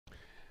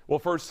Well,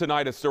 first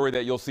tonight, a story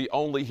that you'll see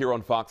only here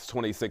on Fox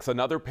 26.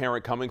 Another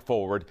parent coming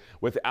forward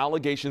with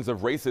allegations of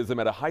racism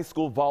at a high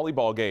school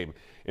volleyball game.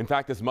 In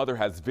fact, his mother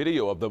has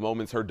video of the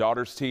moments her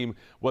daughter's team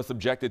was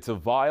subjected to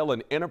vile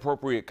and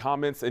inappropriate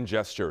comments and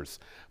gestures.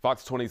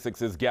 Fox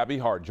 26's Gabby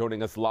Hart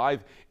joining us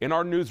live in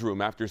our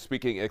newsroom after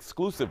speaking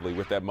exclusively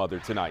with that mother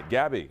tonight.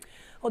 Gabby.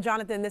 Well,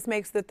 Jonathan, this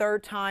makes the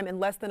third time in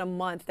less than a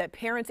month that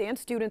parents and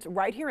students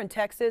right here in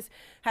Texas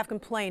have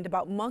complained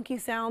about monkey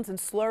sounds and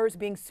slurs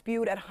being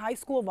spewed at high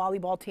school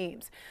volleyball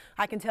teams.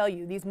 I can tell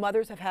you, these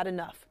mothers have had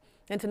enough.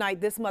 And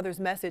tonight, this mother's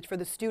message for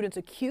the students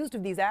accused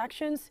of these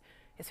actions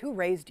is who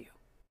raised you.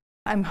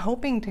 I'm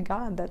hoping to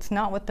God that's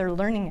not what they're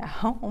learning at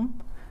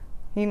home.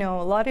 You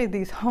know, a lot of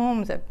these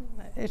homes,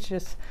 it's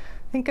just,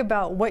 think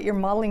about what you're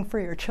modeling for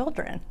your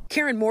children.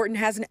 Karen Morton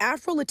has an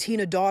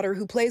Afro-Latina daughter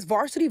who plays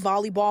varsity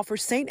volleyball for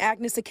St.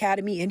 Agnes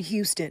Academy in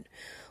Houston.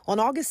 On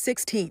August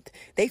 16th,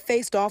 they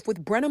faced off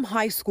with Brenham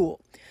High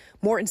School.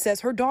 Morton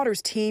says her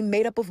daughter's team,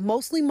 made up of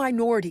mostly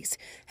minorities,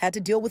 had to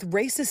deal with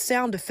racist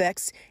sound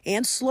effects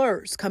and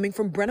slurs coming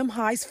from Brenham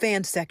High's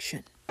fan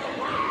section.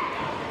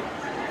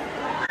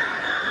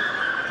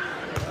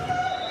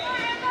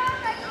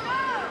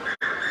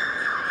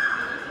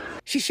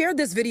 She shared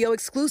this video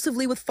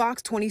exclusively with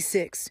Fox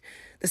 26.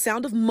 The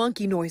sound of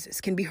monkey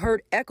noises can be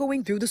heard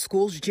echoing through the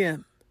school's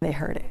gym. They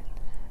heard it.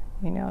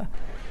 You know,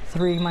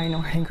 3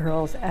 minority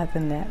girls at the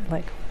net.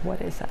 Like, what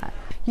is that?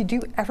 You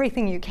do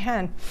everything you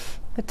can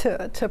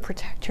to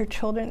protect your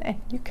children,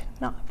 and you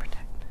cannot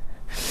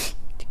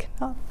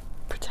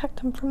protect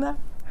them from that.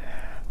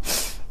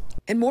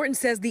 And Morton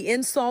says the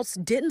insults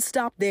didn't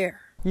stop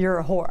there. You're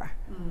a whore.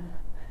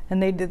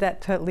 And they did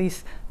that to at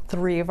least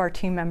 3 of our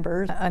team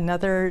members.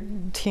 Another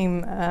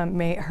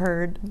teammate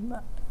heard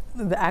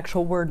the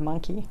actual word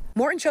monkey.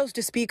 Morton chose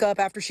to speak up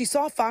after she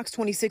saw Fox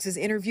 26's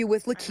interview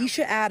with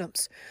Lakeisha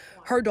Adams.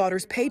 Her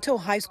daughter's Peyto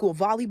High School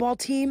volleyball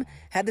team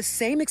had the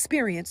same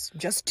experience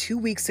just 2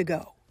 weeks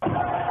ago.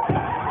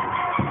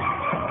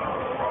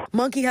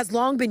 Monkey has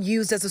long been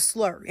used as a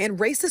slur and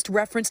racist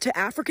reference to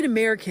African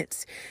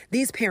Americans.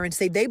 These parents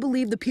say they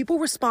believe the people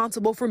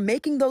responsible for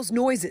making those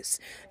noises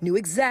knew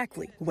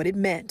exactly what it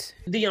meant.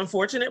 The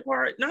unfortunate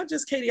part, not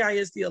just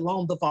KDISD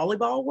alone, the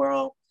volleyball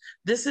world,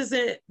 this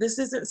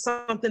isn't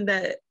something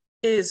that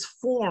is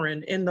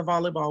foreign in the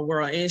volleyball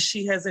world, and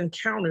she has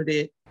encountered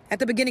it. At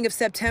the beginning of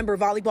September,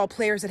 volleyball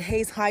players at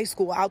Hayes High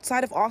School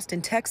outside of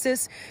Austin,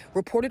 Texas,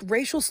 reported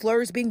racial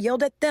slurs being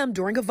yelled at them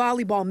during a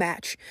volleyball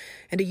match.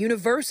 And a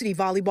university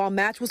volleyball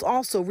match was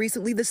also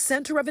recently the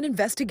center of an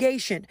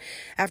investigation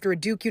after a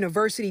Duke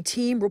University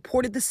team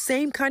reported the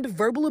same kind of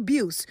verbal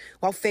abuse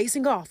while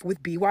facing off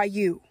with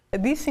BYU.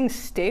 These things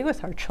stay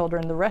with our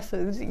children. The rest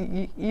of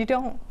you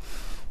don't,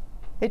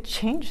 it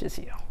changes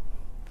you.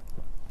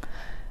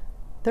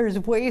 There's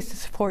ways to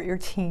support your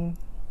team,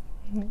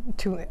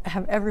 to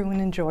have everyone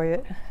enjoy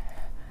it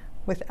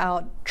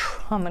without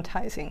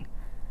traumatizing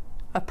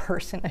a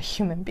person, a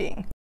human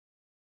being.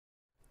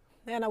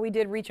 Yeah, now we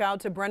did reach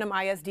out to Brenham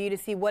ISD to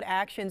see what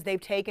actions they've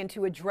taken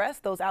to address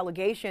those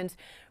allegations.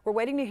 We're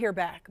waiting to hear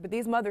back, but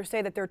these mothers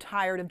say that they're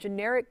tired of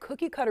generic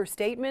cookie-cutter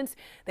statements.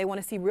 They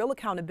want to see real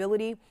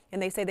accountability,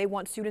 and they say they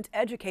want students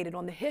educated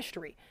on the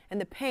history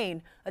and the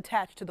pain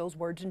attached to those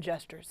words and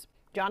gestures.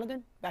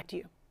 Jonathan, back to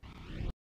you.